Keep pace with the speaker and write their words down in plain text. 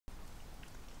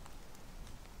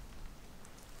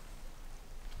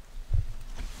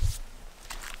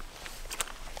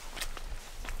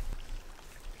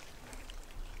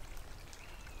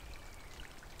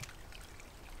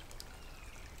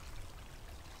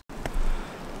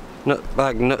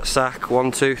Nutbag, nutsack,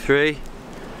 1, 2, 3.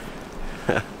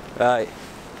 Right.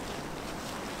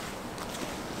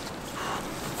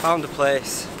 Found a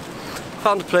place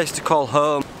to call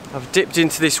home. I've dipped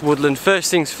into this woodland. First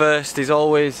things first is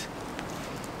always,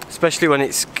 especially when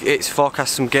it's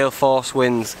forecast some gale force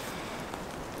winds,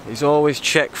 is always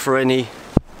check for any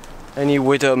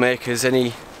widowmakers,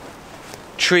 any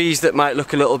trees that might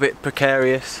look a little bit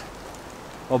precarious,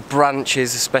 or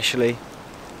branches especially.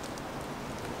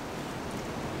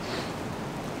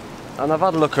 And I've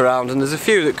had a look around and there's a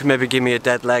few that could maybe give me a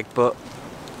dead leg, but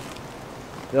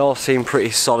they all seem pretty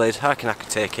solid. I reckon I could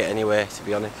take it anyway, to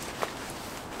be honest.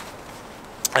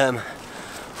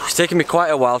 It's taken me quite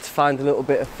a while to find a little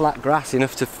bit of flat grass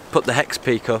enough to put the hex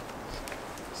peak up.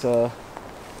 So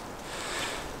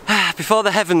before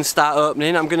the heavens start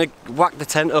opening, I'm going to whack the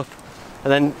tent up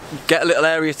and then get a little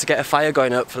area to get a fire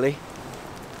going, hopefully.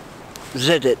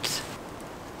 Zed it.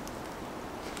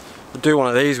 I'll do one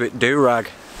of these with do-rag.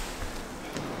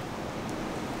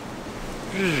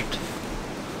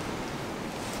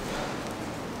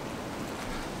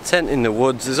 Tent in the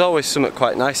woods. There's always something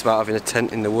quite nice about having a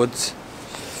tent in the woods.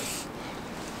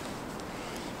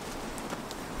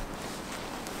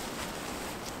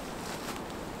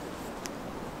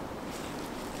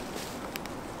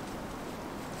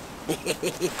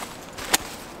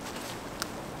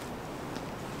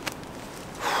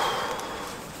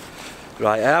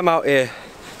 Right, I am out here.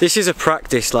 This is a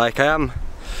practice, like I am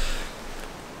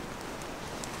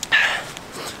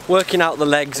working out the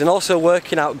legs and also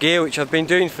working out gear, which I've been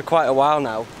doing for quite a while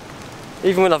now.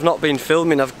 Even when I've not been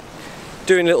filming, I've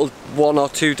doing little 1 or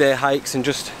 2 day hikes and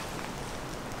just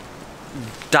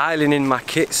dialing in my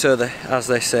kit, so that, as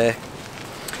they say.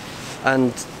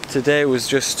 And today was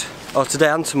just, or today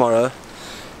and tomorrow,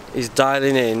 is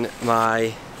dialing in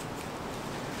my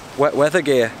wet weather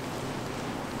gear.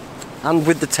 And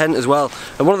with the tent as well.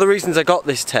 And one of the reasons I got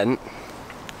this tent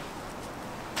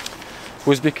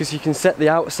was because you can set the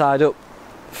outside up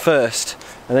first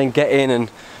and then get in and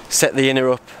set the inner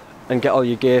up and get all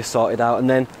your gear sorted out, and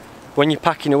then when you're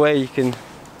packing away you can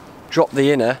drop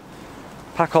the inner,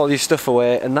 pack all your stuff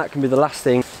away, and that can be the last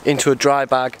thing into a dry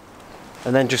bag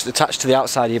and then just attach to the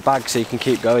outside of your bag so you can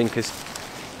keep going. Because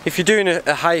if you're doing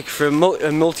a hike for a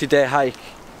multi-day hike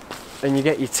and you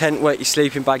get your tent wet, your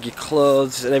sleeping bag, your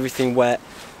clothes and everything wet,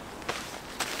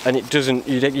 and it doesn't,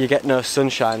 you get no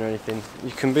sunshine or anything,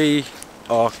 you can be,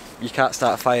 or you can't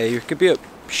start a fire, you could be up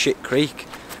shit creek.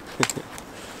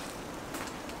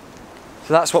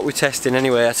 So that's what we're testing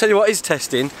anyway. I tell you what is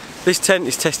testing, this tent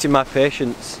is testing my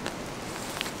patience.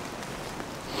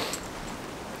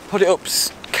 Put it up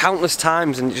countless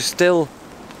times and it just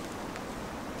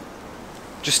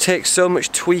takes so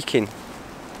much tweaking.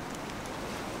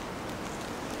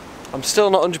 I'm still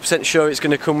not 100% sure it's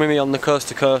going to come with me on the coast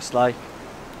to coast. Like,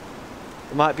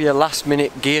 it might be a last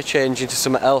minute gear change into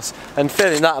something else, and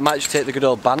failing that I might just take the good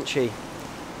old Banshee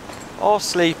or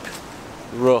sleep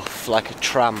rough like a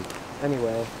tramp.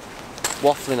 Anyway,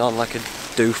 waffling on like a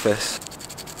doofus.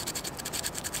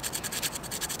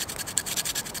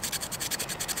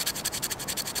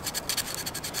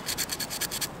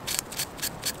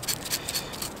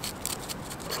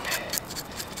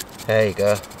 There you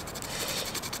go.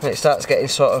 When it starts getting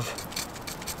sort of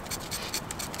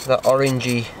that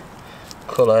orangey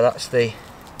colour, that's the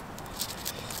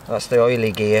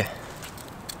oily gear.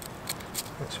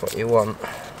 That's what you want.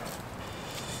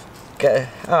 Get a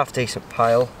half decent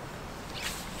pile.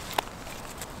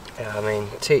 Yeah, I mean,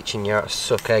 teaching you how to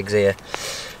suck eggs here.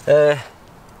 The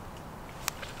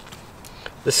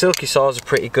silky saws are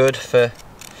pretty good for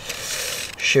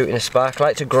shooting a spark. I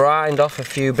like to grind off a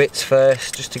few bits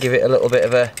first just to give it a little bit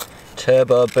of a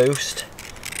turbo boost,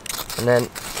 and then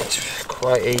it's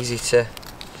quite easy to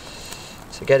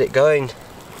get it going.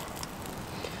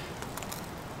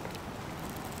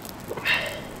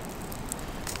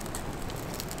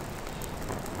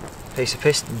 Piece of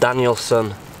piss,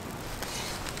 Danielson.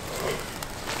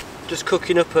 Just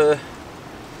cooking up a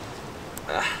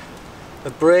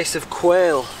brace of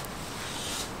quail.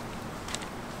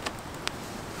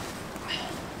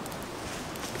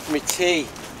 For my tea.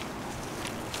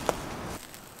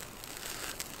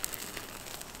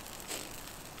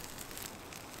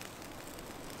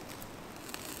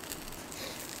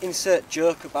 Insert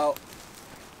joke about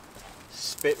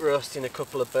spit roasting a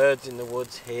couple of birds in the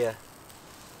woods here.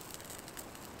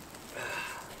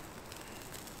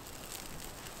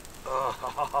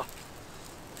 Oh.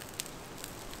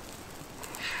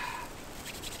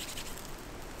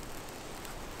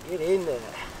 Get in there.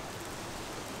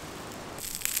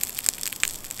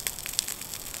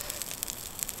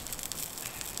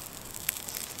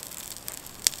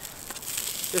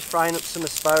 Just frying up some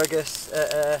asparagus.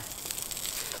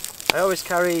 I always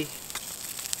carry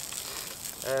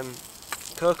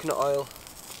coconut oil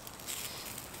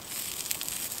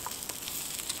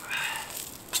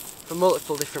for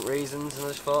multiple different reasons, and I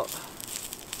just thought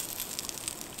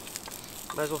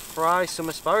might as well fry some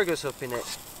asparagus up in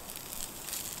it,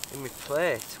 in my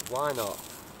plate. Why not?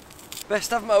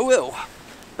 Best have my will.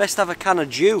 Best have a can of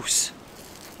juice.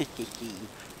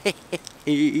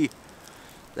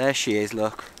 There she is,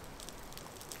 look.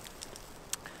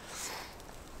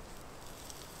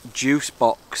 Juice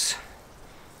box.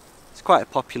 It's quite a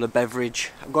popular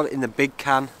beverage. I've got it in the big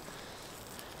can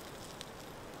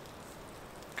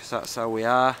because that's how we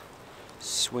are.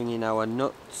 Swinging our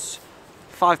nuts.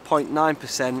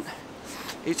 5.9%.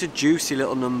 It's a juicy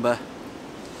little number.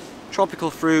 Tropical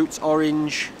fruits,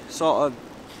 orange, sort of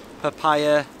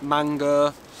papaya,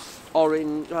 mango,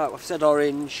 orange. Oh, I've said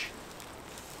orange.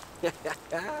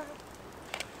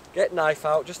 Get knife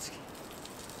out just to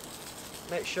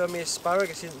make sure my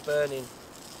asparagus isn't burning,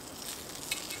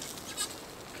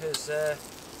 because the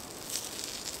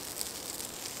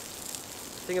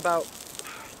thing about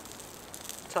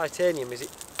titanium is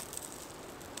it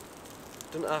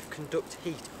doesn't have conduct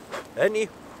heat.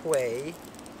 Anyway,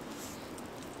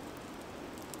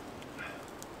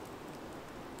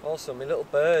 also my little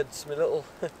birds, my little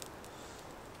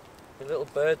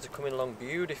birds are coming along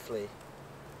beautifully.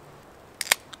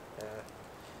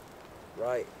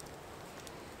 Right.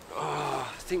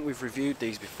 Oh, I think we've reviewed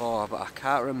these before, but I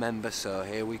can't remember, so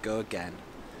here we go again.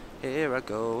 Here I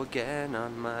go again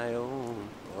on my own.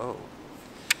 Whoa.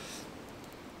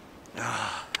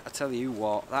 Oh, I tell you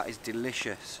what, that is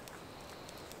delicious.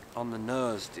 On the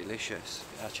nose, delicious.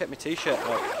 Check my t-shirt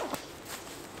out.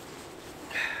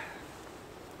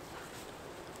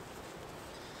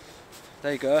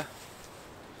 There you go.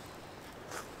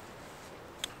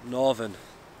 Northern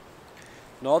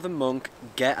Monk,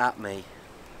 get at me.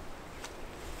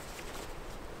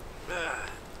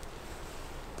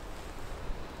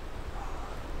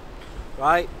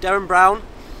 Right, Darren Brown.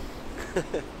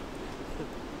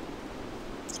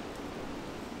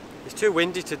 It's too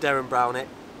windy to Darren Brown it,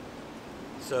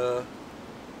 so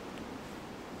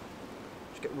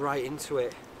just get right into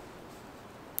it.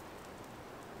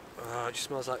 Oh, it just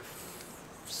smells like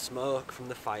smoke from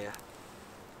the fire.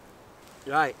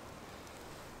 Right,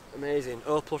 amazing.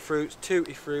 Opal fruits,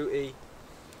 tutti fruity,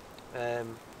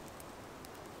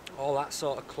 all that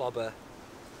sort of clobber.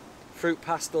 Fruit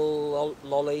pastel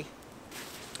lolly.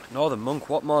 Northern Monk,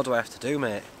 what more do I have to do,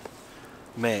 mate?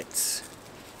 Mates.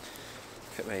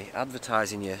 Look at me,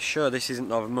 advertising you. Sure, this isn't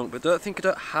Northern Monk, but don't think I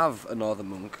don't have a Northern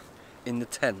Monk in the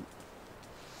tent.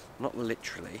 Not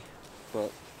literally,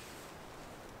 but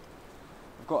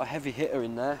I've got a heavy hitter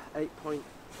in there.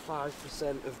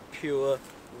 8.5% of pure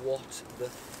what the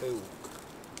fuck.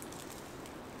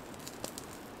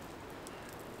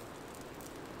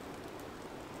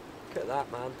 Look at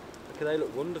that, man. Look at they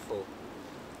look wonderful.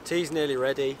 Tea's nearly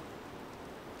ready.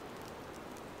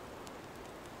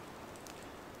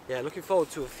 Yeah, looking forward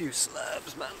to a few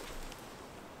slurps, man.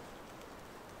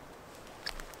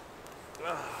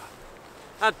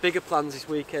 I had bigger plans this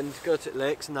weekend to go to the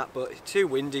lakes and that, but it's too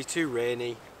windy, too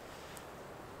rainy.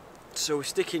 So we're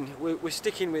sticking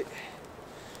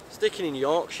in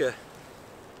Yorkshire.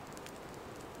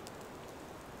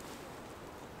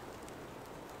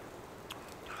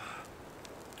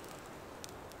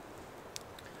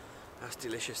 That's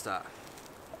delicious, that.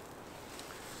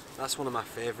 That's one of my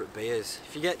favourite beers.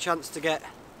 If you get a chance to get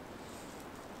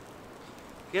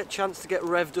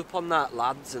revved up on that,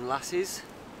 lads and lasses,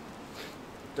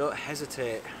 don't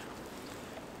hesitate.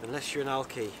 Unless you're an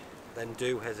alkie, then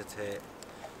do hesitate.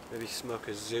 Maybe smoke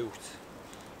a zoot,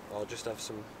 or just have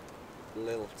some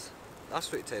lilt.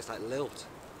 That's what it tastes like, lilt.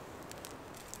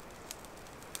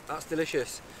 That's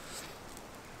delicious.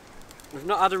 We've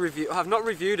not had a review. I've not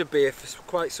reviewed a beer for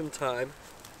quite some time.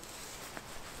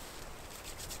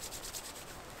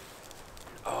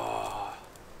 Oh.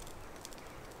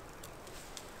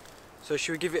 So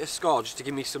should we give it a score just to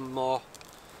give me some more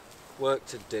work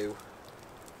to do?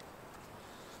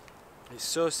 It's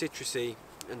so citrusy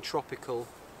and tropical,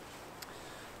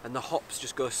 and the hops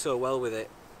just go so well with it.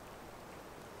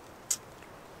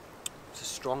 It's a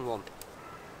strong one.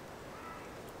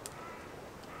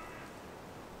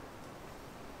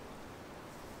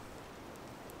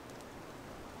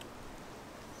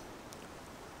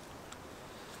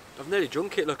 I've nearly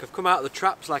drunk it, look, I've come out of the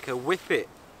traps like a whippet.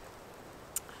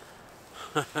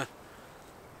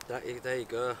 There you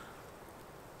go.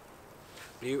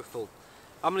 Beautiful.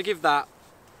 I'm going to give that,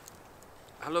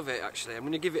 I love it actually, I'm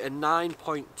going to give it a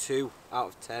 9.2 out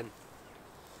of 10.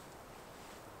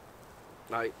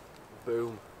 Right,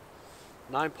 boom.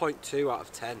 9.2 out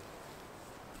of 10.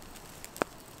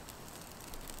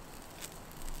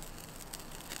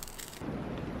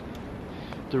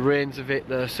 The rains of it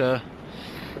there, sir. I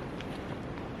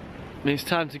mean, it's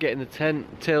time to get in the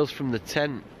tent. Tales from the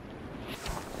tent.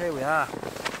 Here we are.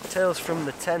 Tales from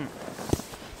the tent.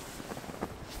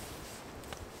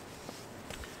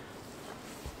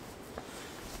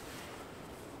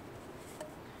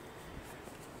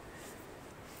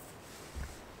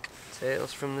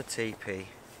 Tales from the teepee.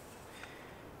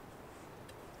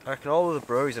 I reckon all of the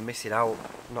breweries are missing out,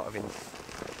 not having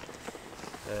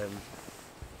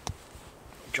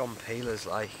John Peelers.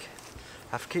 Like,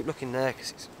 I have to keep looking there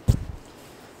because it's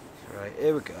right.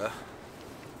 Here we go.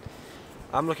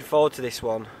 I'm looking forward to this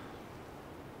one.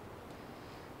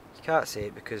 You can't see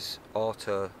it because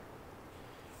auto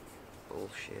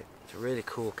bullshit. It's a really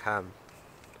cool can.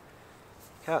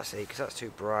 Can't see it because that's too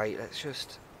bright. Let's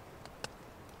just.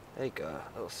 There you go,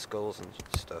 little skulls and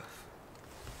stuff.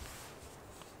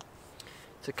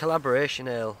 It's a collaboration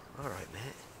ale. Alright,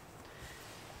 mate.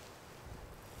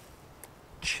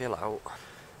 Chill out.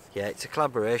 Yeah, it's a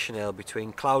collaboration ale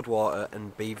between Cloudwater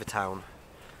and Beavertown.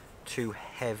 Two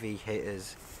heavy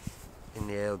hitters in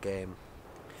the ale game.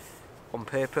 On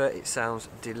paper, it sounds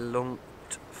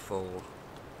delightful.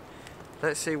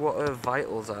 Let's see what her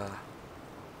vitals are.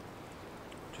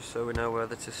 Just so we know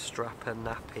whether to strap a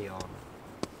nappy on.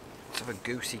 Let's have a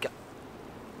goosey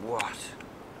what?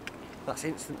 That's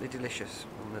instantly delicious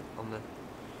on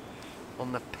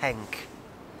the penk.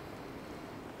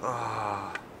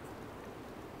 Ah. Oh.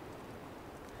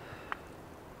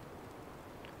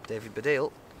 David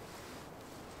Baddiel.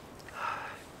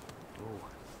 Ooh.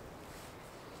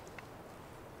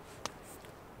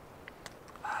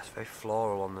 Ah, it's very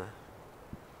floral on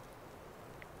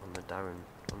the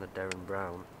Darren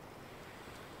Brown.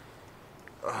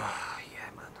 Oh yeah,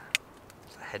 man.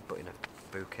 It's a headbutt in a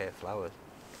bouquet of flowers.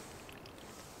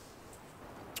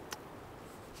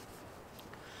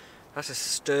 That's a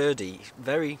sturdy,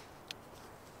 very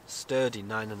sturdy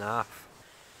 9.5.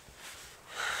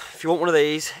 If you want one of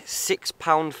these,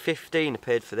 £6.15 I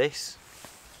paid for this.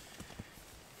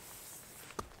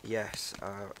 Yes,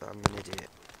 I'm an idiot.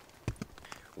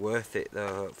 Worth it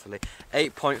though, hopefully.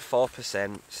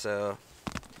 8.4%, so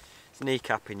it's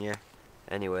kneecapping you.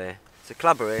 Anyway, it's a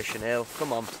collaboration ale,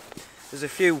 come on. There's a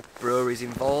few breweries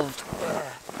involved.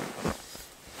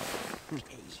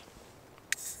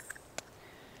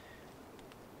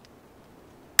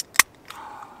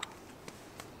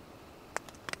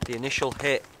 The initial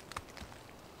hit,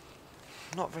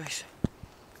 not very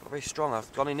strong.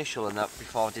 I've gone initial and that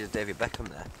before I did a David Beckham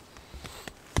there.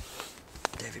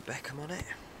 David Beckham on it.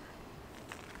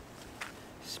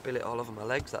 Spill it all over my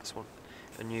legs. That's one.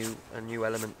 A new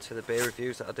element to the beer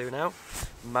reviews that I do now.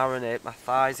 Marinate my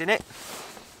thighs in it.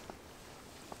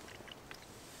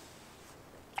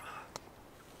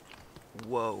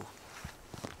 Whoa.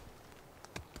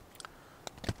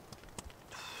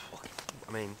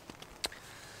 I mean,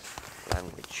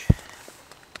 language.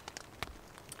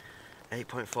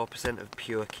 8.4% of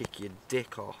pure kick your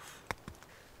dick off.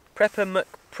 Prepper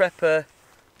McPrepper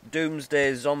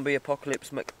Doomsday Zombie Apocalypse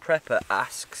McPrepper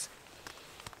asks,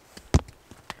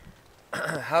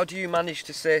 how do you manage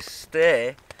to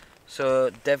stay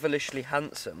so devilishly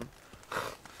handsome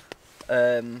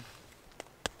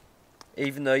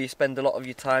even though you spend a lot of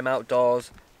your time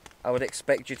outdoors? I would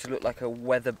expect you to look like a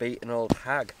weather-beaten old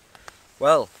hag.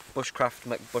 Well, Bushcraft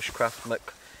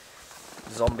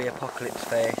Zombie Apocalypse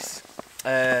face.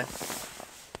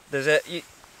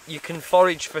 You can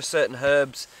forage for certain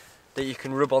herbs that you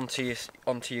can rub onto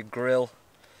your grill.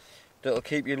 That'll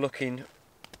keep you looking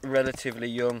relatively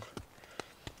young.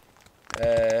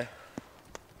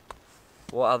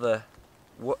 What other?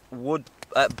 Wood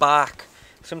bark.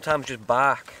 Sometimes just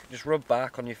bark. Just rub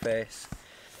bark on your face.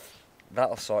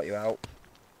 That'll sort you out.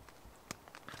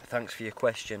 Thanks for your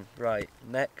question. Right,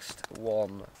 next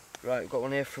one. Right, we've got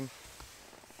one here from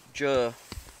Joe.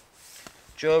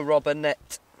 Joe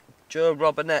Robinette. Joe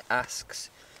Robinette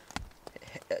asks,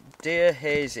 Dear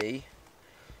Hazy,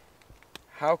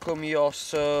 how come you're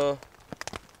so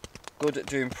good at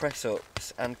doing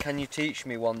press-ups, and can you teach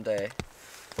me one day?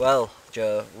 Well,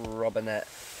 Joe Robinette,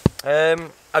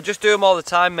 I just do them all the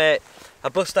time, mate. I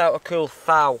bust out a cool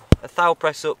thou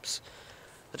press-ups.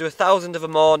 I do 1,000 of a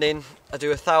morning, I do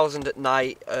 1,000 at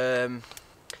night, and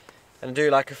I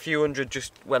do like a few hundred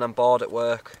just when I'm bored at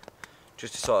work,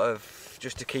 just to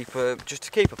keep a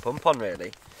pump on,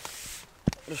 really.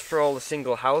 Just for all the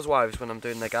single housewives when I'm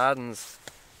doing their gardens.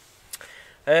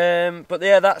 But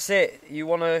yeah, that's it. You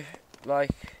wanna,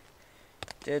 like,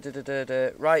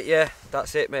 Right, yeah,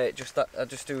 that's it, mate. Just that, I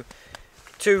just do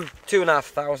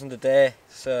 2,500 a day.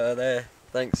 So there.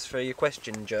 Thanks for your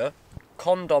question, Joe.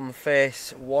 Condom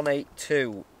Face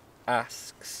 182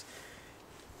 asks,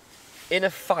 in a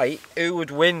fight, who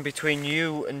would win between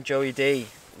you and Joey D?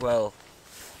 Well,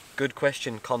 good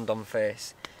question, Condom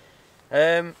Face.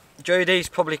 Joey D's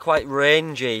probably quite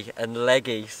rangy and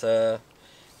leggy, so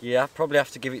yeah, I'd probably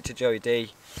have to give it to Joey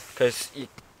D, because you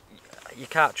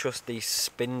can't trust these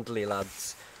spindly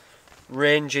lads.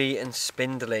 Rangy and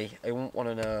spindly, I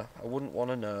wouldn't want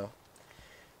to know.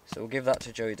 So we'll give that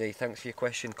to Joey D. Thanks for your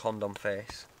question, Condom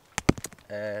Face.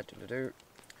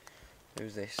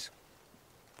 Who's this?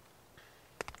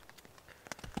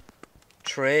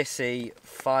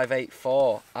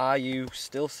 Tracy584. Are you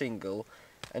still single?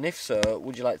 And if so,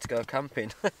 would you like to go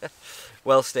camping?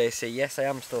 Well, Stacey, yes, I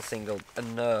am still single.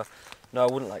 And no, I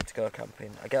wouldn't like to go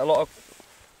camping. I get a lot of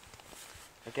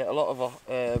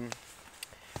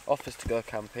offers to go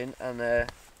camping, and I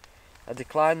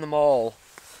decline them all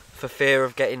for fear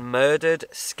of getting murdered,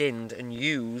 skinned and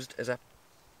used as a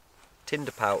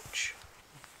tinder pouch.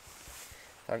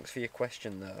 Thanks for your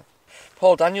question though.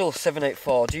 Paul Daniel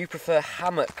 784, do you prefer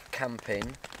hammock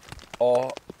camping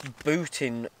or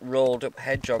booting rolled up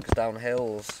hedgehogs down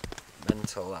hills?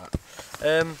 Mental that.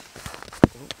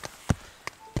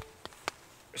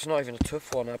 It's not even a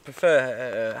tough one. I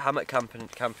prefer hammock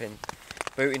camping.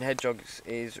 Booting hedgehogs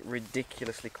is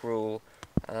ridiculously cruel,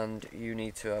 and you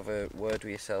need to have a word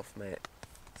with yourself, mate.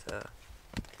 So,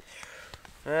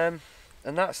 and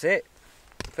that's it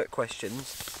for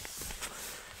questions.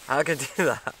 How can I do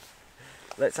that?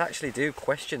 Let's actually do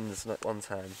questions at one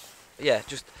time. Yeah,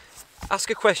 just ask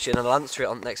a question and I'll answer it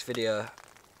on the next video,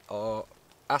 or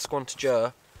ask one to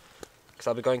Joe, because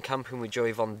I'll be going camping with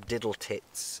Joey Von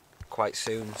Diddletits quite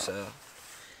soon, so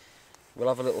we'll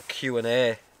have a little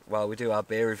Q&A while we do our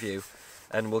beer review,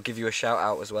 and we'll give you a shout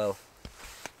out as well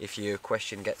if your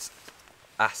question gets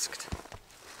asked.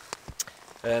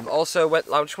 Also, I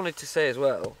just wanted to say as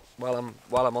well, while I'm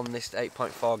on this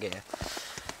 8.4 gear,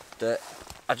 that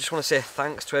I just want to say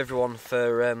thanks to everyone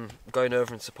for going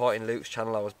over and supporting Luke's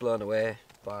channel. I was blown away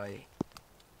by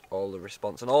all the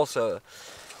response, and also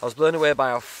I was blown away by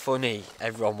how funny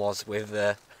everyone was with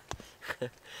the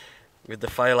with the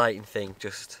firelighting thing.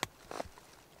 Just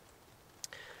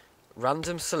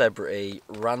random celebrity,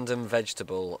 random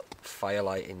vegetable,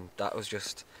 firelighting. That was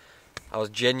just, I was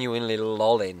genuinely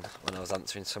lolling when I was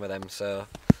answering some of them, so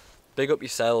big up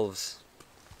yourselves.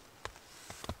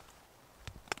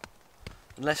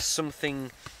 Unless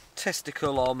something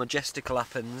testicle or majestical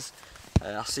happens,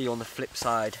 I'll see you on the flip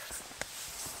side.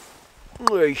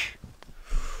 Oh,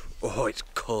 it's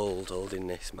cold holding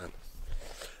this, man.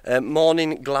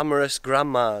 Morning, glamorous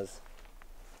grandmas.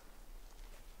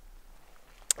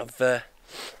 I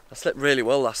slept really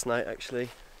well last night, actually.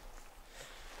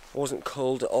 I wasn't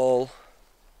cold at all.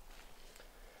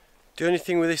 The only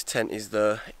thing with this tent is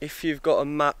though, if you've got a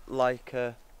mat like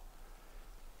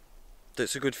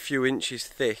that's a good few inches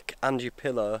thick and your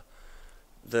pillow,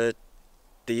 the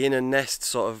inner nest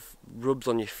sort of rubs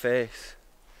on your face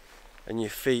and your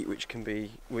feet,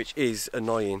 which is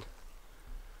annoying.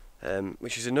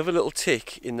 Which is another little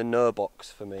tick in the no box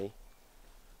for me.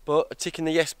 But a tick in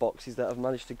the yes box is that I've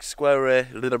managed to square away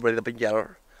a little bit of a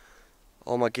gear.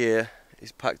 All my gear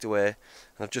is packed away,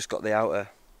 and I've just got the outer.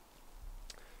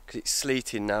 Because it's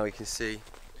sleeting now, you can see.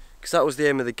 Because that was the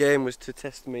aim of the game, was to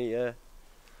test me,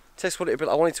 test what it would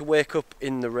be. I wanted to wake up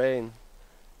in the rain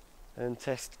and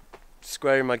test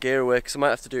squaring my gear away, because I might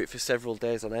have to do it for several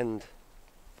days on end.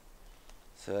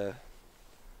 So,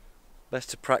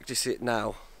 best to practice it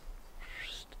now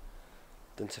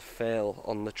than to fail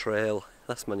on the trail.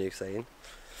 That's my new saying.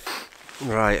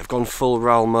 Right, I've gone full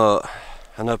Raoul Moat.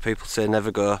 I know people say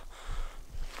never go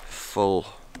full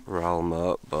Raoul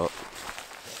Moat, but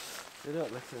they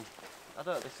don't listen. I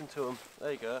don't listen to them.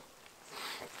 There you go.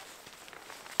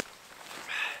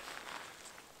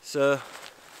 So,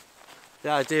 the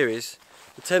idea is,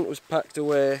 the tent was packed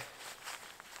away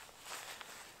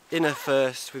inner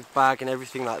first with bag and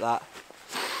everything like that,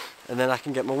 and then I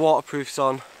can get my waterproofs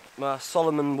on. My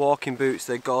Solomon walking boots,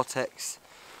 they're Gore-Tex,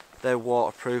 they're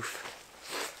waterproof.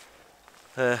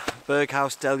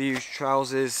 Berghaus Deluge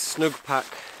trousers, snug pack,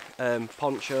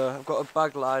 poncho. I've got a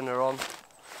bag liner on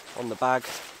the bag,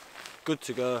 good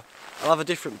to go. I'll have a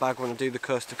different bag when I do the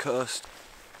coast to coast.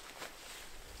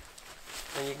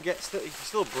 And you can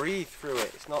still breathe through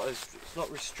it. It's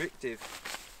not restrictive,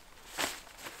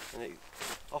 and it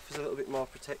offers a little bit more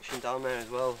protection down there as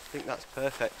well. I think that's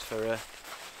perfect for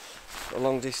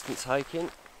long distance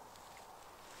hiking.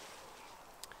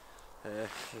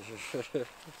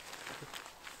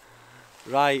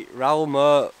 Right, Raoul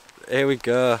Mert, here we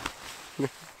go.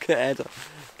 Get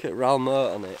Raoul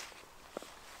Mert on it.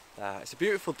 It's a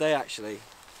beautiful day actually.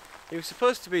 It was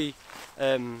supposed to be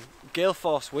gale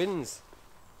force winds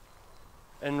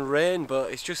and rain,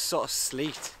 but it's just sort of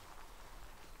sleet.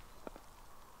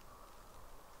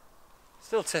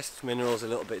 Still tests minerals a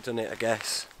little bit, doesn't it, I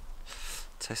guess.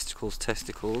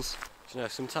 Testicles. You know,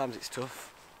 sometimes it's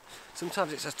tough.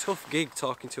 Sometimes it's a tough gig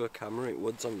talking to a camera at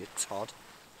woods on your Todd.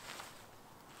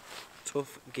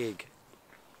 Tough gig.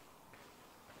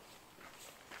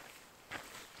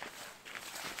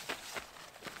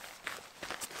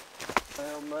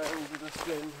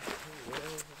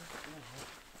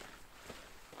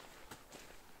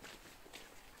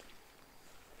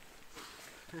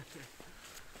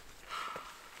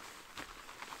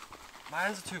 My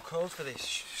hands are too cold for this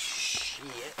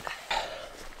shit.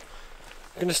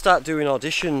 I'm gonna start doing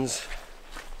auditions.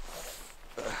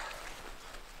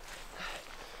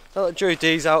 Now that Joey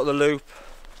D's out of the loop,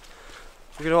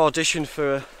 we're gonna audition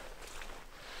for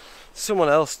someone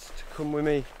else to come with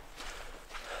me.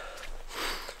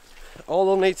 All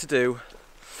I'll need to do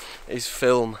is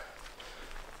film.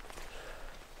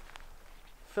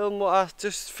 Film what I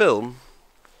just film,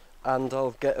 and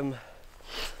I'll give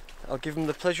them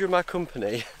the pleasure of my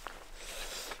company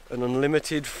and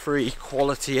unlimited free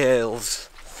quality ales.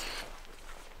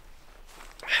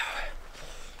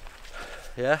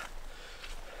 Yeah.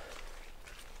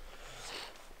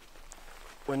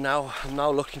 I'm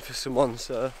now looking for someone,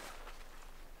 so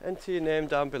enter your name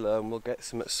down below and we'll get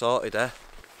something sorted, eh?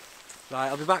 Right,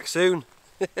 I'll be back soon.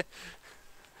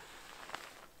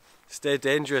 Stay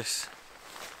dangerous.